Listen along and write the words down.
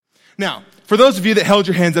Now, for those of you that held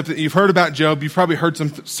your hands up that you've heard about Job, you've probably heard some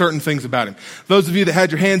certain things about him. Those of you that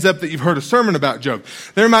had your hands up that you've heard a sermon about Job.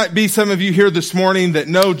 There might be some of you here this morning that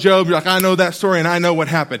know Job. You're like, I know that story and I know what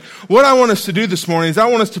happened. What I want us to do this morning is I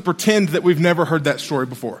want us to pretend that we've never heard that story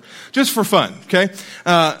before. Just for fun, okay?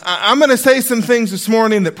 I'm going to say some things this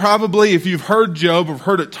morning that probably, if you've heard Job or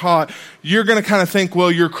heard it taught, you're going to kind of think,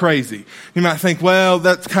 well, you're crazy. You might think, well,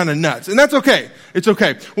 that's kind of nuts. And that's okay. It's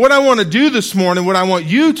okay. What I want to do this morning, what I want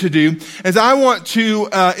you to do, is I want to,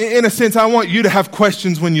 in a sense, I want you to have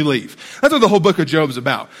questions when you leave. That's what the whole book of Job is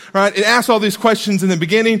about, right? It asks all these questions in the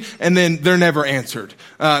beginning, and then they're never answered.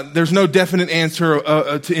 There's no definite answer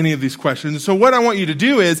to any of these questions. So what I want you to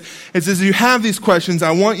do is as you have these questions,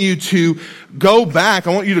 I want you to go back.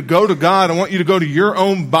 I want you to go to God. I want you to go to your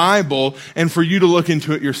own Bible and for you to look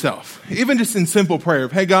into it yourself. Even just in simple prayer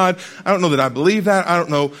of, hey, God, I don't know that I believe that. I don't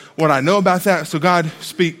know what I know about that. So God,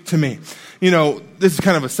 speak to me. You know, this is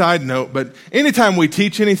kind of a side note, but anytime we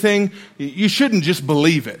teach anything, you shouldn't just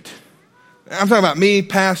believe it. I'm talking about me,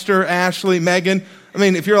 Pastor, Ashley, Megan. I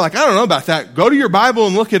mean, if you're like, I don't know about that, go to your Bible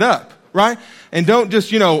and look it up, right? And don't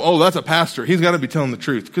just, oh, that's a pastor. He's got to be telling the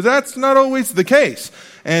truth. Because that's not always the case.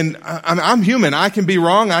 And I'm human. I can be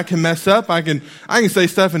wrong. I can mess up. I can say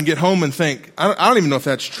stuff and get home and think, I don't even know if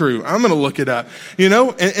that's true. I'm going to look it up,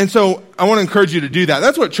 And so I want to encourage you to do that.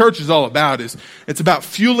 That's what church is all about. It's about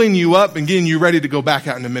fueling you up and getting you ready to go back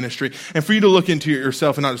out into ministry. And for you to look into it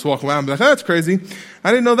yourself and not just walk around and be like, oh, that's crazy.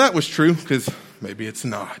 I didn't know that was true, because maybe it's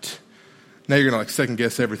not. Now you're going to second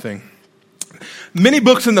guess everything. Many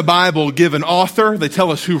books in the Bible give an author, they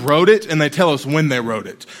tell us who wrote it, and they tell us when they wrote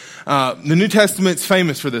it. The New Testament's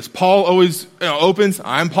famous for this. Paul always opens,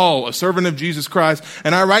 I'm Paul, a servant of Jesus Christ,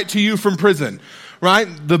 and I write to you from prison, right?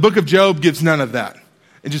 The book of Job gives none of that.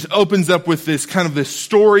 It just opens up with this kind of this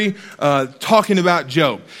story talking about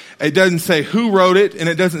Job. It doesn't say who wrote it, and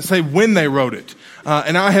it doesn't say when they wrote it.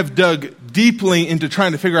 And I have dug deeply into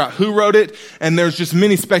trying to figure out who wrote it, and there's just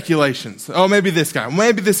many speculations. Oh, maybe this guy.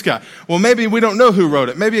 Maybe this guy. Well, maybe we don't know who wrote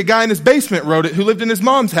it. Maybe a guy in his basement wrote it who lived in his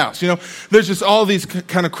mom's house. There's just all these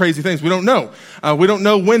kind of crazy things. We don't know. We don't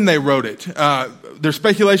know when they wrote it. There's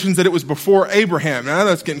speculations that it was before Abraham. Now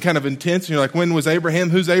that's getting kind of intense. And you're like, when was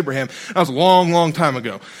Abraham? Who's Abraham? That was a long, long time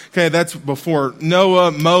ago. Okay, that's before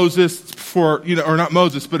Noah, Moses, it's before, or not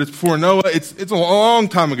Moses, but it's before Noah. It's a long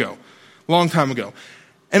time ago. Long time ago.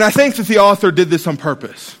 And I think that the author did this on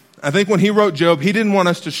purpose. I think when he wrote Job, he didn't want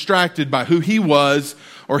us distracted by who he was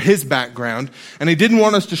or his background. And he didn't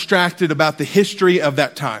want us distracted about the history of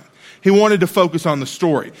that time. He wanted to focus on the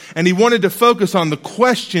story. And he wanted to focus on the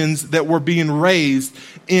questions that were being raised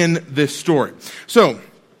in this story. So,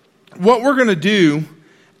 what we're going to do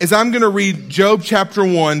is I'm going to read Job chapter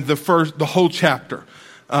 1, the whole chapter.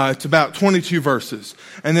 It's about 22 verses.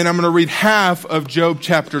 And then I'm going to read half of Job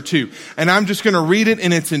chapter 2. And I'm just going to read it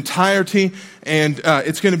in its entirety. And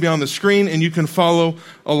it's going to be on the screen. And you can follow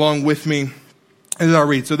along with me as I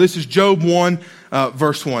read. So this is Job 1,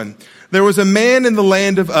 verse 1. There was a man in the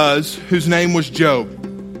land of Uz whose name was Job.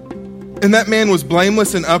 And that man was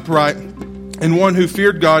blameless and upright, and one who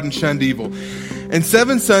feared God and shunned evil. And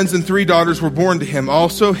 7 sons and 3 daughters were born to him.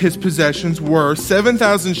 Also his possessions were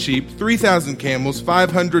 7,000 sheep, 3,000 camels,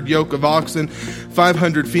 500 yoke of oxen,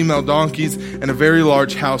 500 female donkeys, and a very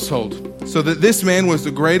large household. So that this man was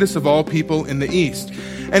the greatest of all people in the east.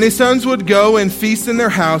 And his sons would go and feast in their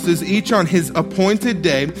houses, each on his appointed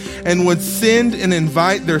day, and would send and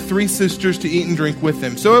invite their 3 sisters to eat and drink with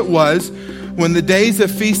them. So it was, when the days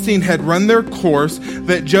of feasting had run their course,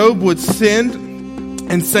 that Job would send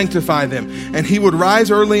and sanctify them. And he would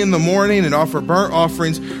rise early in the morning and offer burnt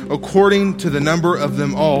offerings according to the number of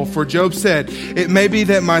them all. For Job said, it may be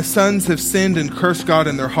that my sons have sinned and cursed God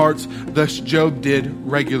in their hearts. Thus Job did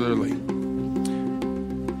regularly.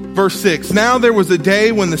 Verse 6, now there was a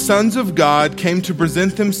day when the sons of God came to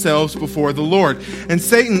present themselves before the Lord. And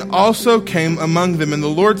Satan also came among them. And the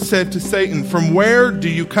Lord said to Satan, from where do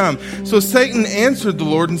you come? So Satan answered the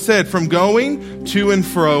Lord and said, from going to and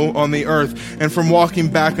fro on the earth, and from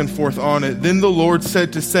walking back and forth on it. Then the Lord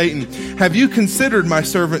said to Satan, have you considered my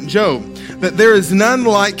servant Job, that there is none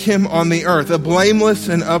like him on the earth, a blameless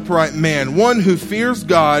and upright man, one who fears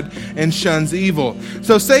God and shuns evil?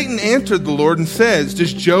 So Satan answered the Lord and says,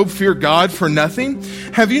 does Job fear God for nothing?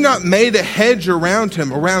 Have you not made a hedge around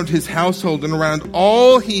him, around his household, and around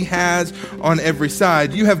all he has on every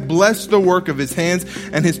side? You have blessed the work of his hands,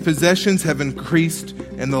 and his possessions have increased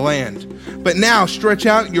in the land. But now stretch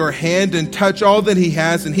out your hand and touch all that he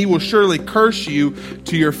has, and he will surely curse you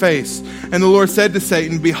to your face. And the Lord said to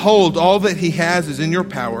Satan, behold, all that he has is in your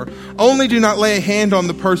power. Only do not lay a hand on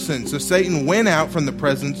the person. So Satan went out from the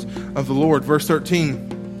presence of the Lord. Verse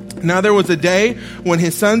 13. Now there was a day when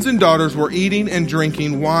his sons and daughters were eating and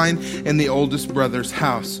drinking wine in the oldest brother's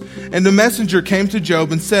house. And the messenger came to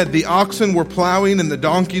Job and said, the oxen were plowing and the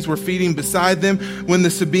donkeys were feeding beside them when the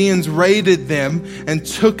Sabaeans raided them and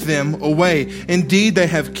took them away. Indeed, they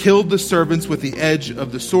have killed the servants with the edge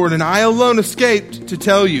of the sword, and I alone escaped to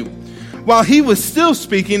tell you. While he was still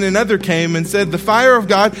speaking, another came and said, the fire of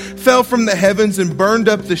God fell from the heavens and burned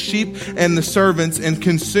up the sheep and the servants and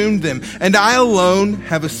consumed them. And I alone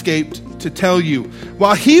have escaped to tell you.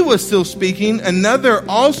 While he was still speaking, another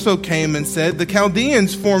also came and said, the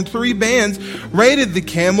Chaldeans formed 3 bands, raided the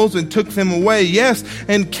camels and took them away, yes,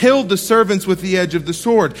 and killed the servants with the edge of the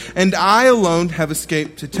sword. And I alone have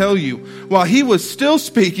escaped to tell you. While he was still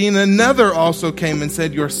speaking, another also came and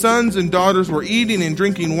said, your sons and daughters were eating and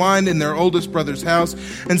drinking wine in their oldest brother's house.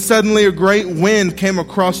 And suddenly a great wind came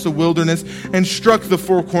across the wilderness and struck the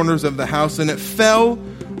 4 corners of the house, and it fell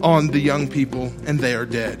on the young people, and they are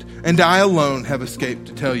dead. And I alone have escaped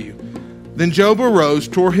to tell you. Then Job arose,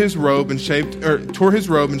 tore his robe and shaved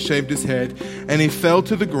his head, and he fell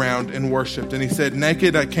to the ground and worshipped. And he said,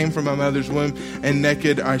 naked I came from my mother's womb, and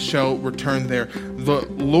naked I shall return there. The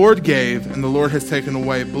Lord gave, and the Lord has taken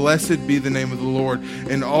away. Blessed be the name of the Lord.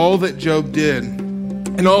 And all that Job did,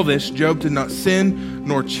 in all this, Job did not sin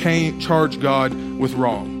nor charge God with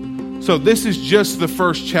wrong. So this is just the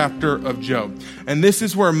first chapter of Job. And this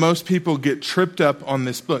is where most people get tripped up on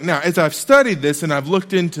this book. Now, as I've studied this and I've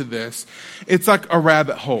looked into this, it's like a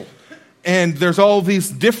rabbit hole. And there's all these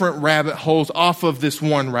different rabbit holes off of this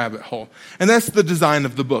one rabbit hole. And that's the design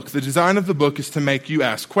of the book. The design of the book is to make you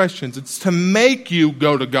ask questions. It's to make you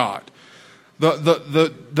go to God.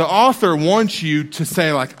 The author wants you to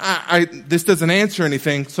say, like, this doesn't answer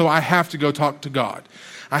anything, so I have to go talk to God.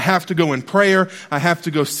 I have to go in prayer. I have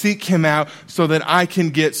to go seek him out so that I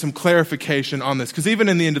can get some clarification on this. Because even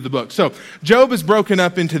in the end of the book. So Job is broken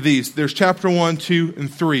up into these. There's chapter 1, 2,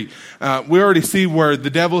 and 3. We already see where the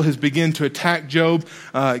devil has begun to attack Job,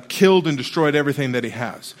 killed and destroyed everything that he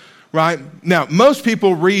has. Right? Now, most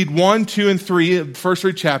people read 1, 2, and 3, the first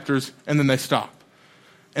 3 chapters, and then they stop.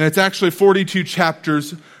 And it's actually 42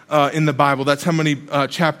 chapters in the Bible. That's how many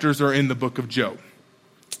chapters are in the book of Job.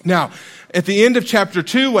 Now, at the end of chapter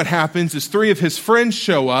 2, what happens is 3 of his friends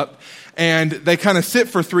show up, and they kind of sit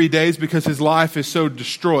for 3 days because his life is so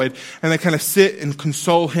destroyed, and they kind of sit and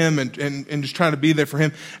console him and just try to be there for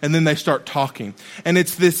him, and then they start talking. And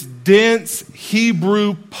it's this dense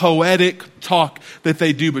Hebrew poetic talk that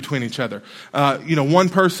they do between each other. One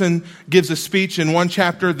person gives a speech in one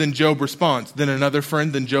chapter, then Job responds. Then another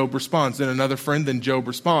friend, then Job responds. Then another friend, then Job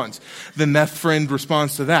responds. Then that friend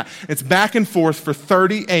responds to that. It's back and forth for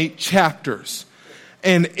 38 chapters.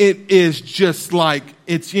 And it is just like,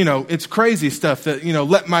 it's crazy stuff that,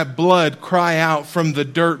 let my blood cry out from the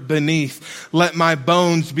dirt beneath. Let my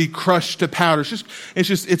bones be crushed to powder.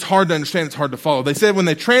 It's hard to understand. It's hard to follow. They said when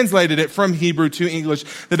they translated it from Hebrew to English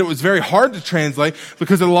that it was very hard to translate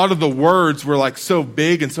because a lot of the words were like so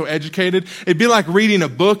big and so educated. It'd be like reading a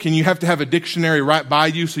book and you have to have a dictionary right by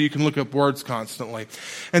you so you can look up words constantly.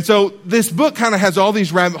 And so this book kind of has all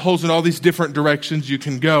these rabbit holes and all these different directions you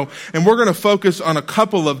can go. And we're going to focus on a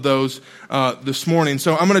couple of those this morning.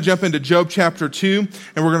 So I'm going to jump into Job chapter 2,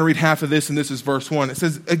 and we're going to read half of this, and this is verse 1. It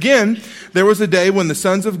says, again, there was a day when the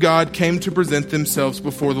sons of God came to present themselves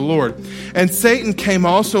before the Lord. And Satan came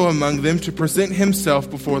also among them to present himself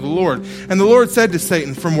before the Lord. And the Lord said to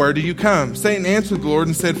Satan, from where do you come? Satan answered the Lord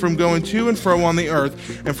and said, from going to and fro on the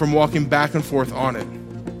earth, and from walking back and forth on it.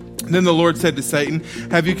 Then the Lord said to Satan,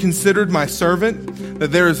 have you considered my servant,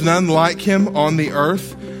 that there is none like him on the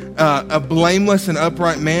earth? A blameless and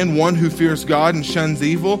upright man, one who fears God and shuns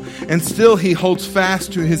evil, and still he holds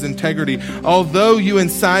fast to his integrity, although you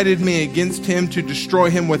incited me against him to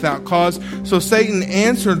destroy him without cause. So Satan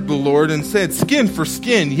answered the Lord and said, skin for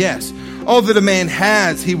skin, yes. All that a man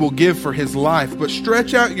has he will give for his life. But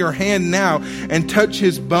stretch out your hand now and touch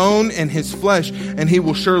his bone and his flesh, and he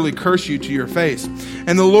will surely curse you to your face.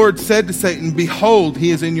 And the Lord said to Satan, behold,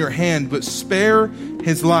 he is in your hand, but spare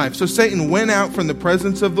his life. So Satan went out from the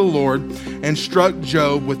presence of the Lord and struck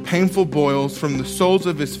Job with painful boils from the soles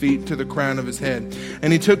of his feet to the crown of his head.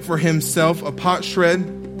 And he took for himself a potsherd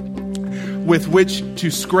with which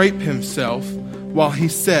to scrape himself while he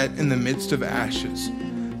sat in the midst of ashes.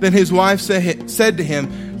 Then his wife said to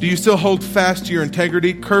him, do you still hold fast to your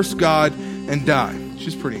integrity? Curse God and die.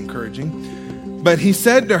 She's pretty encouraging. But he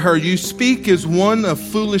said to her, you speak as one of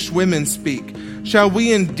foolish women speak. Shall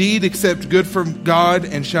we indeed accept good from God,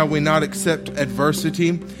 and shall we not accept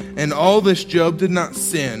adversity? And all this Job did not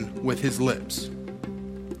sin with his lips.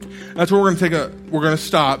 That's where we're going to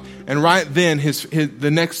stop. And right then,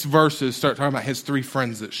 the next verses start talking about his three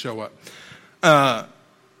friends that show up.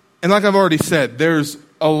 And like I've already said, there's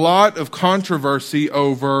a lot of controversy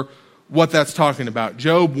over what that's talking about.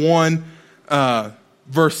 Job 1,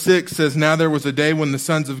 verse 6 says, "Now there was a day when the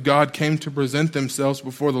sons of God came to present themselves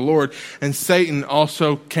before the Lord, and Satan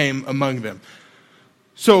also came among them."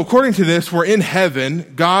 So according to this, we're in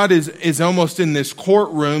heaven. God is almost in this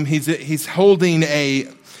courtroom. He's holding a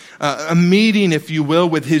meeting, if you will,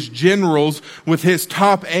 with his generals, with his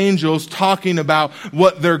top angels, talking about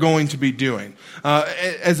what they're going to be doing.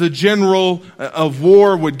 As a general of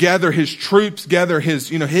war would gather his troops, gather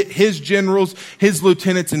his generals, his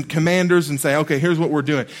lieutenants and commanders, and say, okay, here's what we're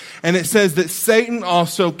doing. And it says that Satan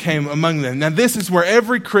also came among them. Now this is where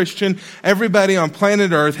every Christian, everybody on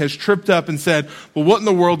planet Earth has tripped up and said, well, what in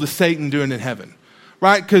the world is Satan doing in heaven?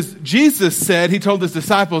 Right? Because Jesus said, he told his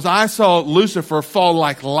disciples, I saw Lucifer fall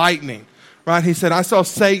like lightning. Right? He said, I saw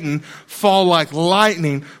Satan fall like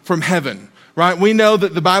lightning from heaven. Right? We know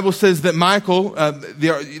that the Bible says that Michael,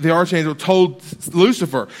 the archangel, told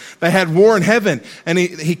Lucifer they had war in heaven, and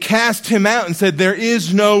he cast him out and said, there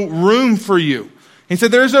is no room for you. He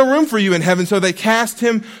said, there is no room for you in heaven, so they cast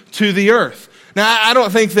him to the earth. Now, I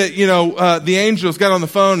don't think that, the angels got on the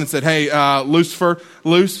phone and said, hey, Lucifer,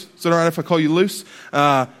 Luce, is it all right if I call you Luce?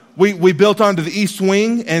 We built onto the east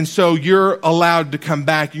wing, and so you're allowed to come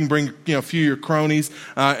back. You can bring, a few of your cronies,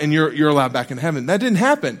 and you're allowed back in heaven. That didn't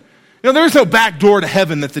happen. There's no back door to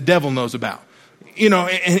heaven that the devil knows about. And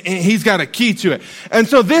he's got a key to it. And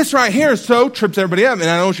so this right here so trips everybody up. And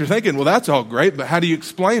I know what you're thinking. Well, that's all great, but how do you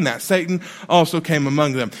explain that? Satan also came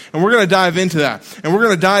among them. And we're going to dive into that. And we're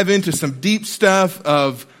going to dive into some deep stuff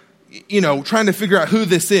of, trying to figure out who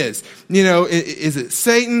this is. Is it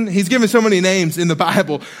Satan? He's given so many names in the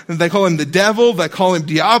Bible. They call him the devil, they call him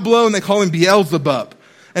Diablo, and they call him Beelzebub.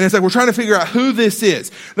 And it's like we're trying to figure out who this is.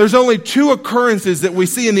 There's only two occurrences that we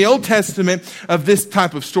see in the Old Testament of this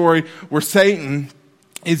type of story where Satan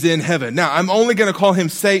is in heaven. Now, I'm only going to call him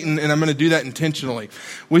Satan, and I'm going to do that intentionally.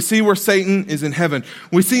 We see where Satan is in heaven.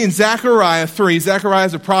 We see in Zechariah 3, Zechariah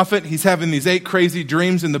is a prophet. He's having these 8 crazy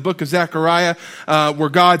dreams in the book of Zechariah where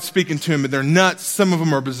God's speaking to him, and they're nuts. Some of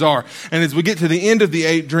them are bizarre. And as we get to the end of the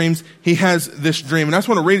 8 dreams, he has this dream. And I just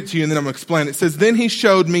want to read it to you, and then I'm going to explain it. It says, then he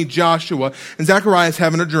showed me Joshua, and Zechariah is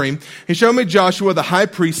having a dream. He showed me Joshua, the high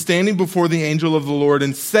priest, standing before the angel of the Lord,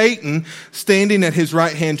 and Satan standing at his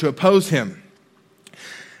right hand to oppose him.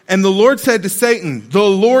 And the Lord said to Satan, the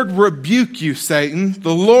Lord rebuke you, Satan.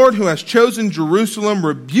 The Lord who has chosen Jerusalem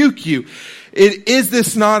rebuke you. Is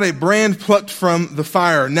this not a brand plucked from the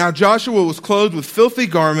fire? Now Joshua was clothed with filthy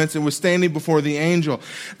garments and was standing before the angel.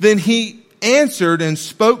 Then he answered and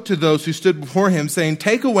spoke to those who stood before him, saying,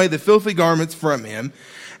 take away the filthy garments from him.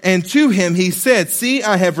 And to him he said, see,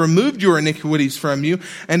 I have removed your iniquities from you,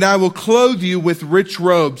 and I will clothe you with rich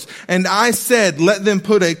robes. And I said, let them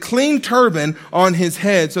put a clean turban on his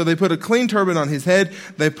head. So they put a clean turban on his head.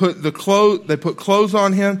 They put clothes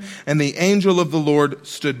on him, and the angel of the Lord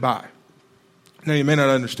stood by. Now you may not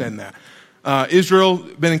understand that. Israel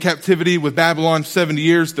been in captivity with Babylon 70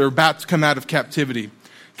 years. They're about to come out of captivity.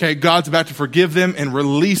 Okay, God's about to forgive them and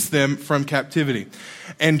release them from captivity.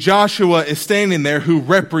 And Joshua is standing there who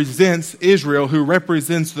represents Israel, who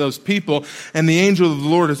represents those people. And the angel of the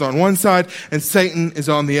Lord is on one side and Satan is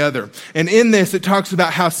on the other. And in this, it talks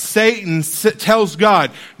about how Satan tells God,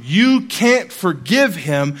 you can't forgive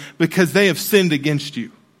him because they have sinned against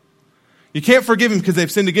you. You can't forgive him because they've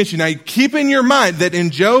sinned against you. Now, keep in your mind that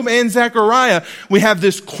in Job and Zechariah, we have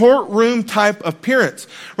this courtroom type appearance,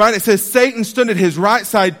 right? It says Satan stood at his right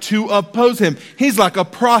side to oppose him. He's like a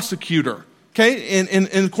prosecutor, okay,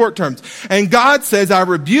 in court terms. And God says, I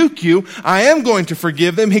rebuke you. I am going to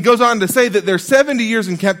forgive them. He goes on to say that their 70 years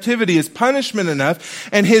in captivity is punishment enough,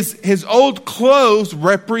 and his old clothes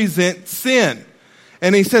represent sin.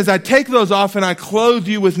 And he says, I take those off and I clothe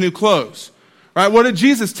you with new clothes. Right? What did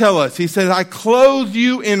Jesus tell us? He said, I clothe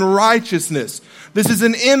you in righteousness. This is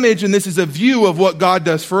an image and this is a view of what God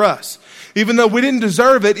does for us. Even though we didn't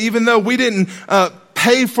deserve it, even though we didn't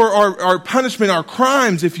pay for our punishment, our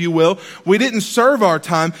crimes, if you will. We didn't serve our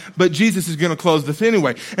time, but Jesus is going to close this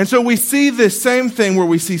anyway. And so we see this same thing where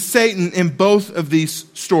we see Satan in both of these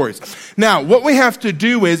stories. Now, what we have to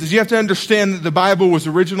do is you have to understand that the Bible was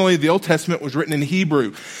originally, the Old Testament was written in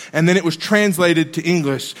Hebrew, and then it was translated to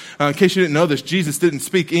English. In case you didn't know this, Jesus didn't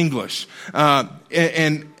speak English.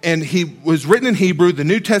 And he was written in Hebrew. The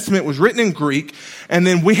New Testament was written in Greek. And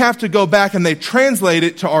then we have to go back and they translate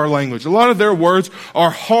it to our language. A lot of their words are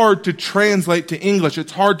hard to translate to English.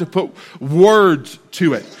 It's hard to put words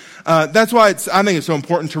to it. That's why I think it's so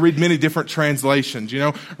important to read many different translations.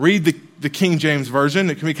 Read the King James Version.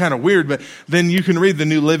 It can be kind of weird, but then you can read the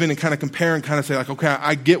New Living and kind of compare and kind of say like, okay,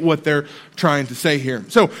 I get what they're trying to say here.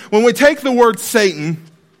 So when we take the word Satan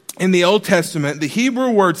in the Old Testament, the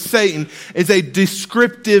Hebrew word Satan is a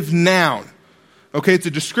descriptive noun. Okay, it's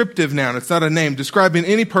a descriptive noun. It's not a name. Describing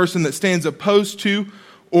any person that stands opposed to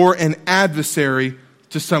or an adversary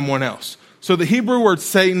to someone else. So the Hebrew word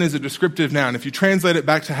Satan is a descriptive noun. If you translate it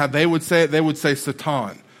back to how they would say it, they would say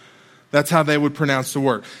Satan. That's how they would pronounce the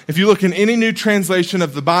word. If you look in any new translation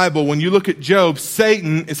of the Bible, when you look at Job,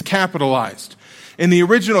 Satan is capitalized. In the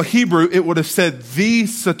original Hebrew, it would have said the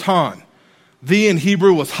Satan. The in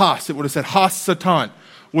Hebrew was has. It would have said has Satan,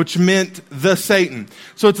 which meant the Satan.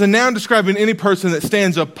 So it's a noun describing any person that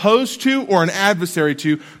stands opposed to or an adversary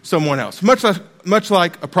to someone else, much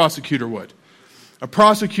like a prosecutor would. A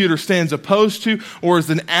prosecutor stands opposed to or is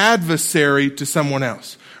an adversary to someone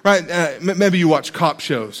else. Right? Maybe you watch cop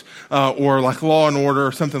shows or like Law and Order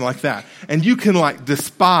or something like that. And you can like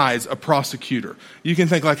despise a prosecutor. You can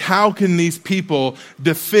think like, how can these people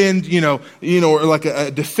defend, or like a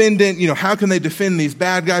defendant, how can they defend these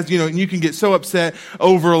bad guys? And you can get so upset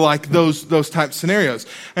over like those type scenarios.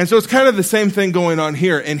 And so it's kind of the same thing going on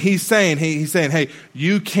here. And he's saying, hey,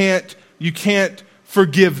 you can't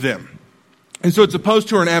forgive them. And so it's opposed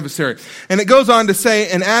to an adversary. And it goes on to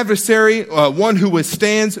say an adversary, one who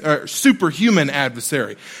withstands, or superhuman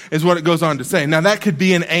adversary is what it goes on to say. Now that could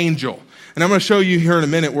be an angel. And I'm going to show you here in a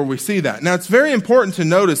minute where we see that. Now it's very important to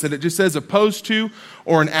notice that it just says opposed to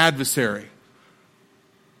or an adversary.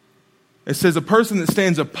 It says a person that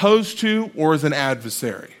stands opposed to or is an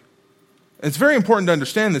adversary. It's very important to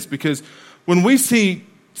understand this because when we see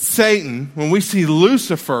Satan, when we see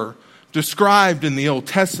Lucifer described in the Old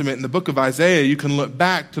Testament, in the book of Isaiah, you can look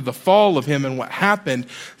back to the fall of him and what happened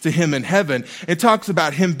to him in heaven. It talks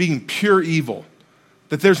about him being pure evil,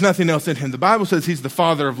 that there's nothing else in him. The Bible says he's the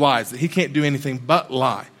father of lies, that he can't do anything but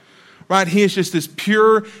lie. Right? He is just this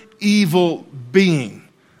pure evil being.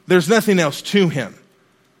 There's nothing else to him.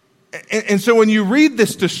 And so when you read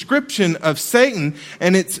this description of Satan,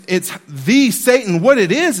 and it's the Satan, what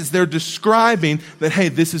it is they're describing that, hey,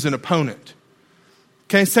 this is an opponent.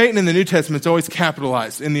 Okay, Satan in the New Testament is always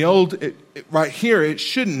capitalized. In the Old, right here, it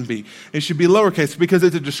shouldn't be. It should be lowercase because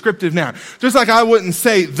it's a descriptive noun. Just like I wouldn't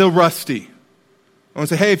say the Rusty. I would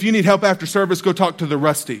say, hey, if you need help after service, go talk to the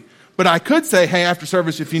Rusty. But I could say, hey, after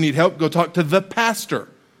service, if you need help, go talk to the pastor.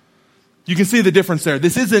 You can see the difference there.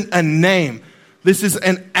 This isn't a name. This is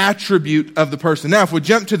an attribute of the person. Now, if we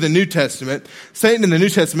jump to the New Testament, Satan in the New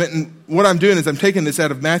Testament, and what I'm doing is I'm taking this out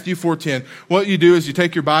of Matthew 4:10. What you do is you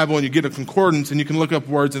take your Bible and you get a concordance and you can look up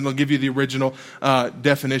words and they'll give you the original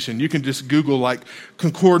definition. You can just Google like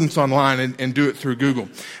concordance online and do it through Google.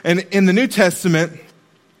 And in the New Testament,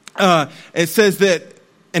 it says that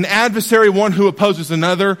an adversary, one who opposes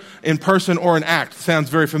another in person or in act. Sounds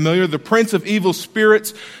very familiar. The prince of evil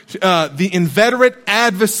spirits, the inveterate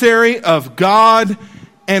adversary of God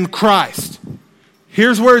and Christ.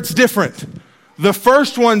 Here's where it's different. The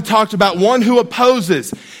first one talked about one who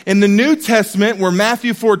opposes. In the New Testament, where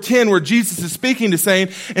Matthew 4:10, where Jesus is speaking to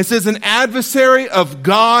saying, it says an adversary of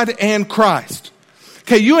God and Christ.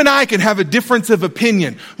 Okay, you and I can have a difference of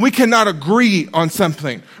opinion. We cannot agree on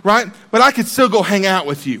something, right? But I could still go hang out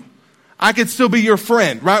with you. I could still be your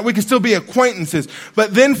friend, right? We could still be acquaintances.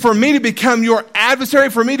 But then for me to become your adversary,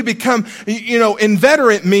 for me to become,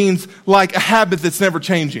 inveterate means like a habit that's never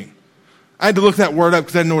changing. I had to look that word up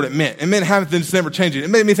because I didn't know what it meant. It meant habit that's never changing. It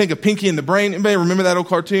made me think of Pinky and the Brain. Anybody remember that old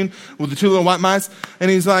cartoon with the two little white mice? And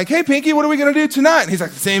he's like, hey, Pinky, what are we going to do tonight? And he's like,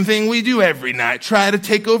 the same thing we do every night. Try to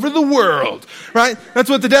take over the world, right? That's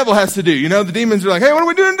what the devil has to do. The demons are like, hey, what are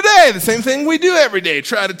we doing today? The same thing we do every day.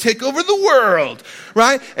 Try to take over the world,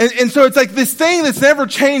 right? And so it's like this thing that's never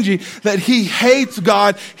changing, that he hates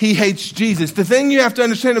God. He hates Jesus. The thing you have to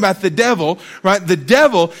understand about the devil, right? The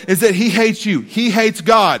devil is that he hates you. He hates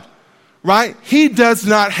God. Right? He does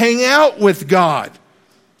not hang out with God.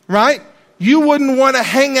 Right? You wouldn't want to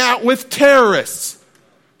hang out with terrorists.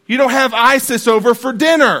 You don't have ISIS over for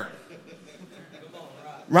dinner.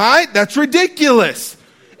 Right? That's ridiculous.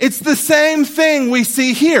 It's the same thing we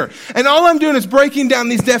see here. And all I'm doing is breaking down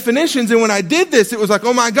these definitions. And when I did this, it was like,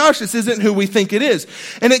 oh my gosh, this isn't who we think it is.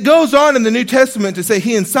 And it goes on in the New Testament to say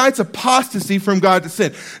he incites apostasy from God to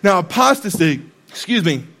sin. Now, apostasy,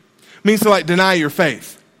 means to like deny your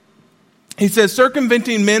faith. He says,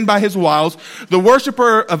 circumventing men by his wiles, the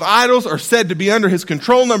worshiper of idols are said to be under his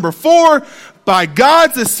control. Number 4, by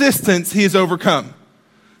God's assistance, he is overcome.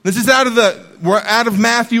 This is we're out of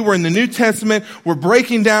Matthew, we're in the New Testament, we're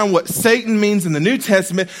breaking down what Satan means in the New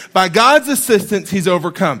Testament. By God's assistance, he's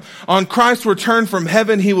overcome. On Christ's return from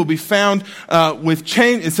heaven, he will be found with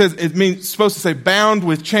chains. It's supposed to say bound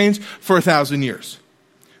with chains for 1,000 years.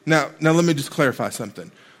 Now let me just clarify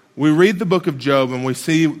something. We read the book of Job and we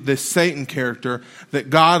see this Satan character that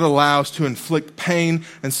God allows to inflict pain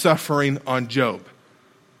and suffering on Job.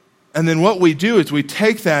 And then what we do is we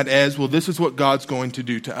take that as, well, this is what God's going to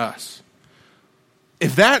do to us.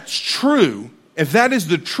 If that's true, if that is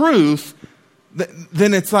the truth,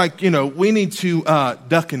 then it's like, we need to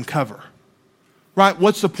duck and cover. Right?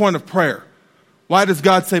 What's the point of prayer? Why does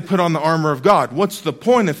God say put on the armor of God? What's the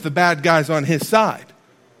point if the bad guy's on his side?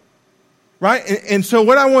 Right? And so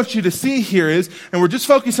what I want you to see here is, and we're just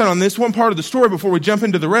focusing on this one part of the story before we jump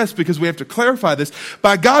into the rest because we have to clarify this.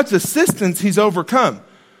 By God's assistance, he's overcome.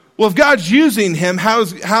 Well, if God's using him, how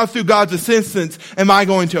through God's assistance am I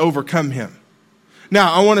going to overcome him?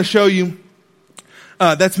 Now, I want to show you,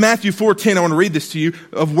 that's Matthew 4:10. I want to read this to you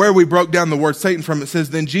of where we broke down the word Satan from. It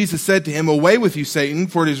says, then Jesus said to him, away with you, Satan,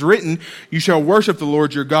 for it is written, you shall worship the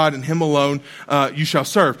Lord your God and him alone you shall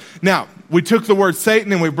serve. Now, we took the word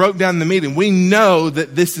Satan and we broke down the meaning. We know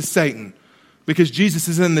that this is Satan because Jesus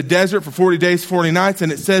is in the desert for 40 days, 40 nights,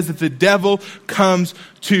 and it says that the devil comes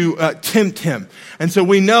to tempt him. And so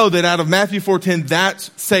we know that out of Matthew 4:10,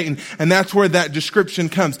 that's Satan, and that's where that description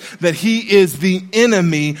comes, that he is the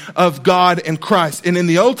enemy of God and Christ. And in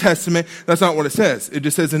the Old Testament, that's not what it says. It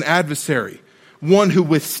just says an adversary, one who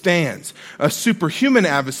withstands, a superhuman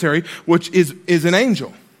adversary, which is an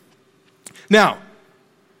angel. Now,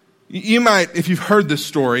 you might, if you've heard this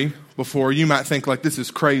story before, you might think like, this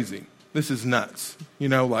is crazy. This is nuts.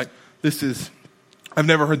 I've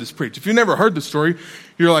never heard this preached. If you've never heard the story,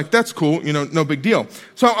 you're like, that's cool, no big deal.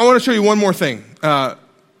 So I want to show you one more thing.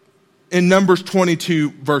 In Numbers 22,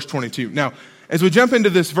 verse 22. Now, as we jump into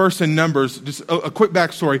this verse in Numbers, just a quick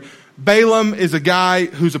backstory. Balaam is a guy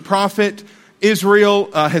who's a prophet.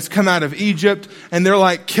 Israel has come out of Egypt, and they're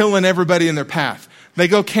like killing everybody in their path. They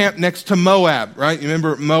go camp next to Moab, right? You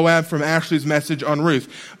remember Moab from Ashley's message on Ruth.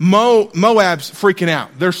 Moab's freaking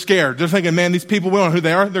out. They're scared. They're thinking, man, these people, we don't know who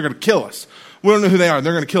they are. They're going to kill us. We don't know who they are.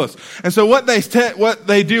 They're going to kill us. And so what they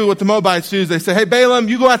do, what the Moabites do is they say, hey, Balaam,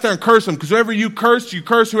 you go out there and curse them because whoever you curse.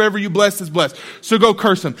 Whoever you bless is blessed. So go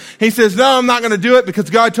curse them. He says, no, I'm not going to do it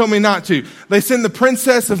because God told me not to. They send the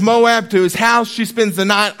princess of Moab to his house. She spends the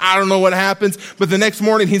night. I don't know what happens, but the next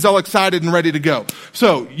morning he's all excited and ready to go.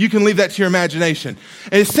 So you can leave that to your imagination.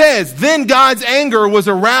 And it says, then God's anger was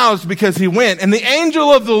aroused because he went, and the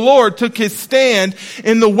angel of the Lord took his stand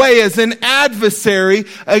in the way as an adversary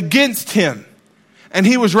against him. And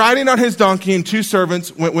he was riding on his donkey, and two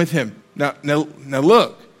servants went with him. Now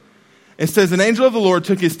look. It says, an angel of the Lord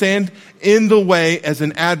took his stand in the way as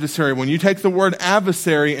an adversary. When you take the word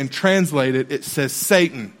adversary and translate it, it says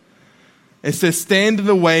Satan. It says stand in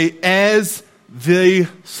the way as the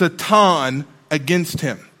Satan against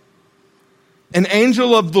him. An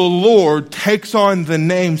angel of the Lord takes on the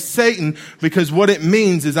name Satan because what it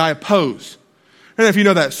means is I oppose. I don't know if you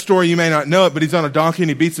know that story, you may not know it, but he's on a donkey and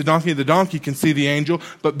he beats the donkey. The donkey can see the angel,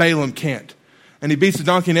 but Balaam can't. And he beats the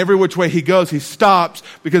donkey, and every which way he goes, he stops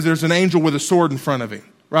because there's an angel with a sword in front of him,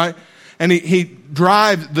 right? And he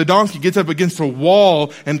drives, the donkey gets up against a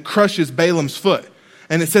wall and crushes Balaam's foot.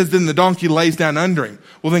 And it says then the donkey lays down under him.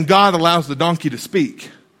 Well, then God allows the donkey to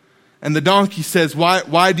speak. And the donkey says,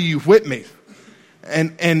 why do you whip me?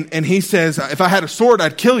 And he says, if I had a sword,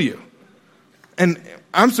 I'd kill you. And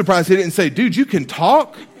I'm surprised he didn't say, dude, you can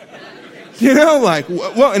talk?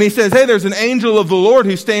 And he says, hey, there's an angel of the Lord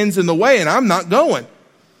who stands in the way, and I'm not going.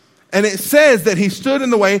 And it says that he stood in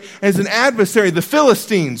the way as an adversary. The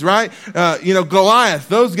Philistines, right? Goliath,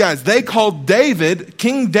 those guys, they called David,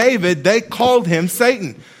 King David, they called him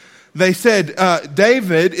Satan. They said,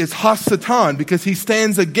 David is Has-Satan because he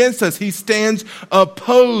stands against us. He stands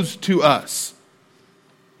opposed to us.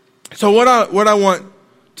 So what I want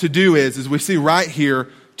to do is we see right here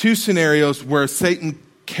two scenarios where Satan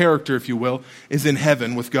character, if you will, is in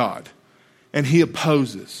heaven with God. And he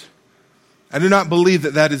opposes. I do not believe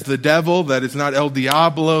that is the devil. That is not El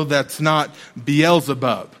Diablo. That's not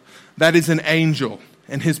Beelzebub. That is an angel.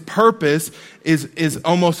 And his purpose is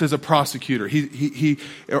almost as a prosecutor. He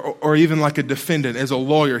or even like a defendant, as a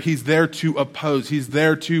lawyer. He's there to oppose. He's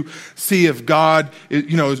there to see if God,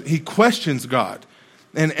 he questions God.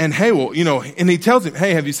 And hey, and he tells him,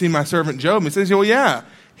 hey, have you seen my servant Job? And he says, well, yeah,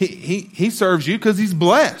 he serves you because he's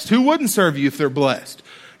blessed. Who wouldn't serve you if they're blessed?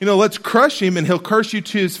 Let's crush him and he'll curse you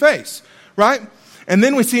to his face, right? And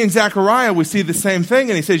then we see in Zechariah, we see the same thing.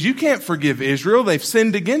 And he says, you can't forgive Israel. They've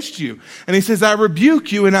sinned against you. And he says, I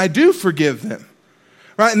rebuke you and I do forgive them.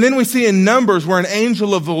 Right? And then we see in Numbers where an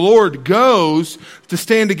angel of the Lord goes to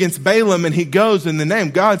stand against Balaam, and he goes in the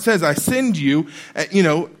name. God says, I send you,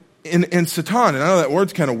 in Satan. And I know that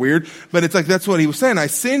word's kind of weird, but it's like that's what he was saying. I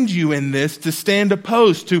send you in this to stand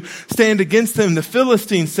opposed, to stand against them. The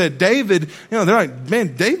Philistines said, David, they're like,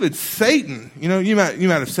 man, David's Satan. You might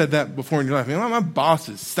have said that before in your life. My boss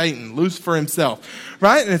is Satan, loose for himself.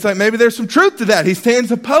 Right? And it's like maybe there's some truth to that. He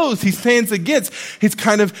stands opposed. He stands against. He's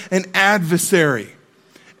kind of an adversary.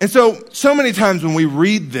 And so many times when we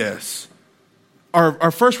read this,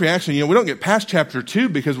 our first reaction, we don't get past chapter 2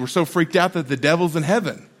 because we're so freaked out that the devil's in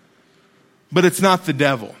heaven. But it's not the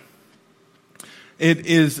devil. It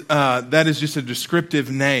is, that is just a descriptive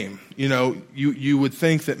name. You would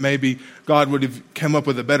think that maybe God would have come up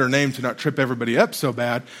with a better name to not trip everybody up so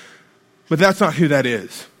bad. But that's not who that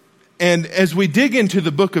is. And as we dig into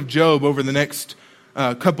the book of Job over the next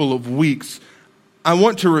couple of weeks, I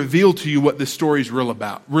want to reveal to you what this story is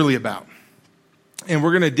really about. And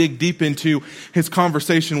we're going to dig deep into his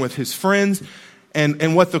conversation with his friends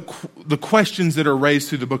and what the questions that are raised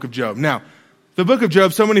through the book of Job. Now, the book of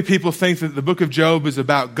Job, so many people think that the book of Job is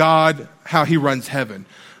about God, how he runs heaven.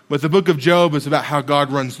 But the book of Job is about how God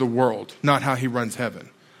runs the world, not how he runs heaven.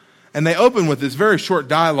 And they open with this very short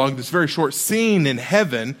dialogue, this very short scene in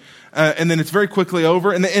heaven, and then it's very quickly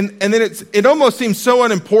over. And then it almost seems so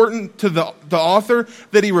unimportant to the author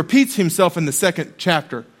that he repeats himself in the second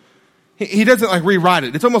chapter. He doesn't rewrite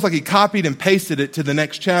it. It's almost like he copied and pasted it to the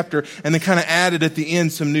next chapter and then kind of added at the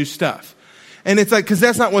end some new stuff. And it's because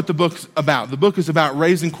that's not what the book's about. The book is about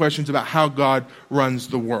raising questions about how God runs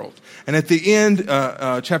the world. And at the end,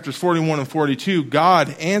 chapters 41 and 42,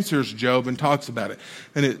 God answers Job and talks about it.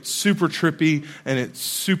 And it's super trippy and it's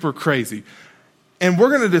super crazy. And we're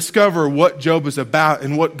going to discover what Job is about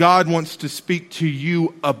and what God wants to speak to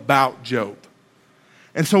you about Job.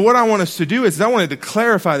 And so what I want us to do is I wanted to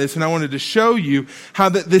clarify this, and I wanted to show you how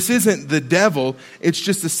that this isn't the devil, it's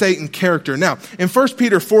just the Satan character. Now, in 1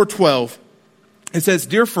 Peter 4:12, it says,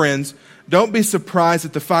 Dear friends, don't be surprised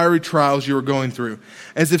at the fiery trials you are going through,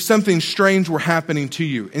 as if something strange were happening to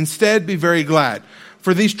you. Instead, be very glad,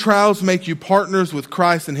 for these trials make you partners with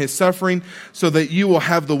Christ in his suffering, so that you will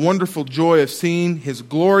have the wonderful joy of seeing his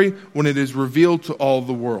glory when it is revealed to all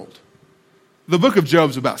the world. The book of Job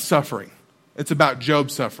is about suffering. It's about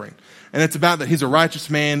Job suffering. And it's about that he's a righteous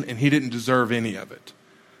man and he didn't deserve any of it.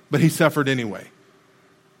 But he suffered anyway.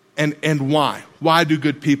 And why? Why do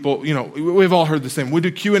good people, we've all heard the same. We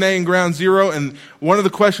do Q&A in Ground Zero, and one of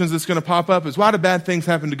the questions that's going to pop up is, why do bad things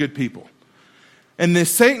happen to good people? And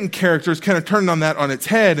this Satan character is kind of turning on that on its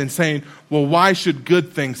head and saying, well, why should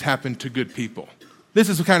good things happen to good people? This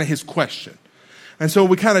is kind of his question. And so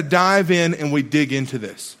we kind of dive in and we dig into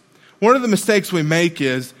this. One of the mistakes we make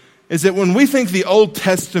is that when we think the Old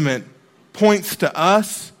Testament points to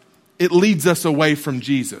us, it leads us away from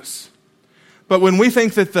Jesus. But when we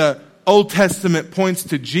think that the Old Testament points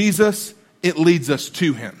to Jesus, it leads us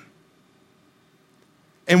to him.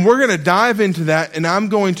 And we're going to dive into that, and I'm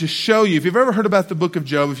going to show you, if you've ever heard about the book of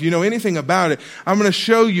Job, if you know anything about it, I'm going to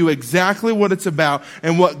show you exactly what it's about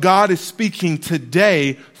and what God is speaking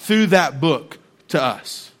today through that book to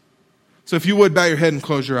us. So if you would, bow your head and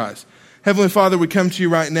close your eyes. Heavenly Father, we come to you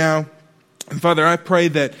right now. And Father, I pray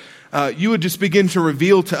that you would just begin to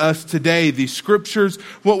reveal to us today these scriptures,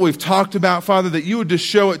 what we've talked about, Father, that you would just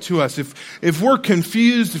show it to us. If we're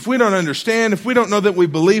confused, if we don't understand, if we don't know that we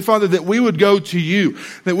believe, Father, that we would go to you,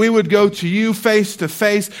 that we would go to you face to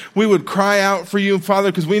face. We would cry out for you, Father,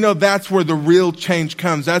 because we know that's where the real change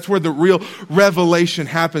comes. That's where the real revelation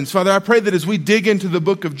happens. Father, I pray that as we dig into the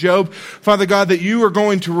book of Job, Father God, that you are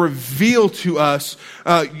going to reveal to us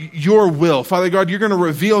your will. Father God, you're going to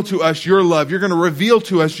reveal to us your love. You're going to reveal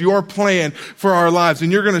to us your plan for our lives.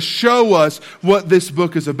 And you're going to show us what this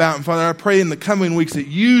book is about. And Father, I pray in the coming weeks that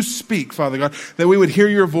you speak, Father God, that we would hear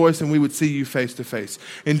your voice and we would see you face to face.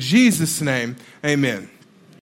 In Jesus' name, amen.